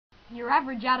Your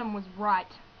average Adam was right.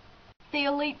 The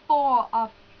Elite Four are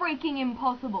freaking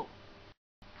impossible.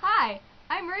 Hi,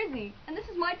 I'm Rosie, and this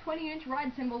is my 20-inch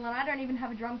ride cymbal, and I don't even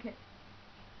have a drum kit.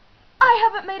 I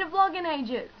haven't made a vlog in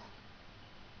ages.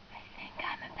 I think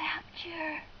I'm about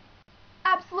due.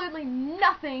 Absolutely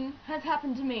nothing has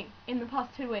happened to me in the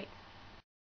past 2 weeks.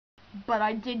 But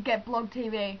I did get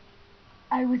BLOGTV.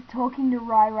 I was talking to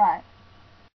Rai.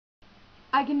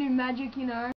 I can do magic, you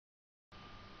know.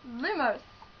 Lumos,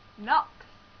 Nox,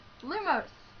 Lumos,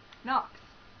 Nox,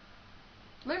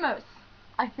 Lumos.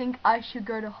 I think I should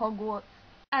go to Hogwarts.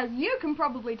 As you can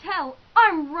probably tell,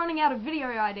 I'm running out of video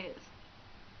ideas.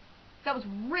 That was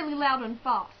really loud and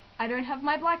fast. I don't have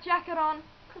my black jacket on,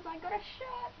 because I got a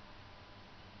shirt.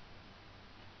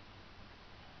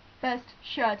 Best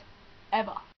shirt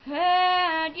ever.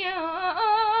 And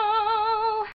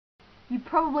you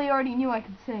probably already knew I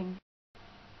could sing,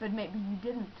 but maybe you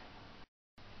didn't.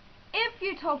 If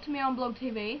you talk to me on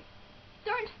BLOGTV,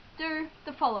 don't do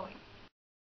the following.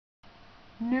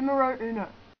 Numero uno.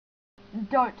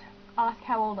 Don't ask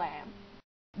how old I am.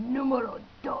 Numero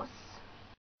dos.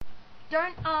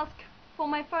 Don't ask for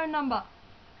my phone number.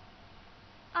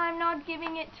 I'm not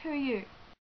giving it to you.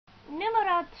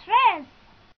 Numero tres.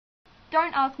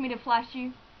 Don't ask me to flash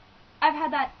you. I've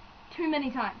had that too many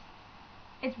times.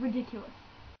 It's ridiculous.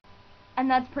 And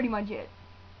that's pretty much it.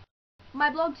 My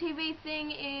BLOGTV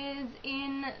thing is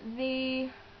in the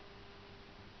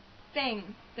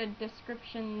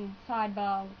description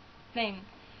sidebar thing.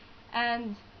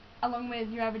 And along with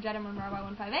your average Adam and Rabbi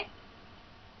 158.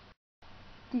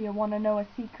 Do you want to know a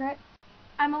secret?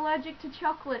 I'm allergic to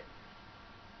chocolate.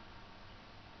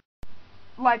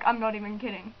 Like, I'm not even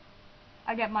kidding.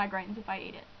 I get migraines if I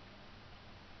eat it.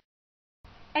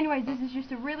 Anyways, this is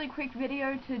just a really quick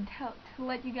video to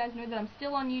let you guys know that I'm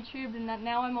still on YouTube and that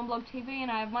now I'm on BLOGTV and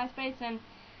I have MySpace and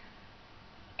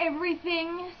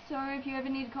everything. So if you ever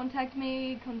need to contact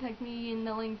me in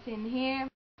the links in here.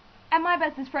 And my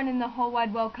bestest friend in the whole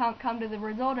wide world can't come to the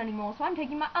resort anymore, so I'm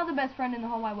taking my other best friend in the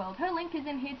whole wide world. Her link is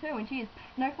in here too, and she is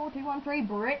No4213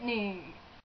 Brittany.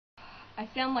 I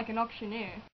sound like an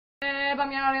auctioneer.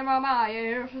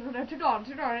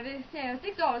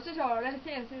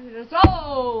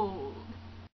 Sold!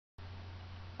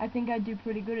 I think I do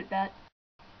pretty good at that.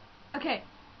 Okay,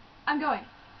 I'm going.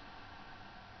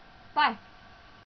 Bye.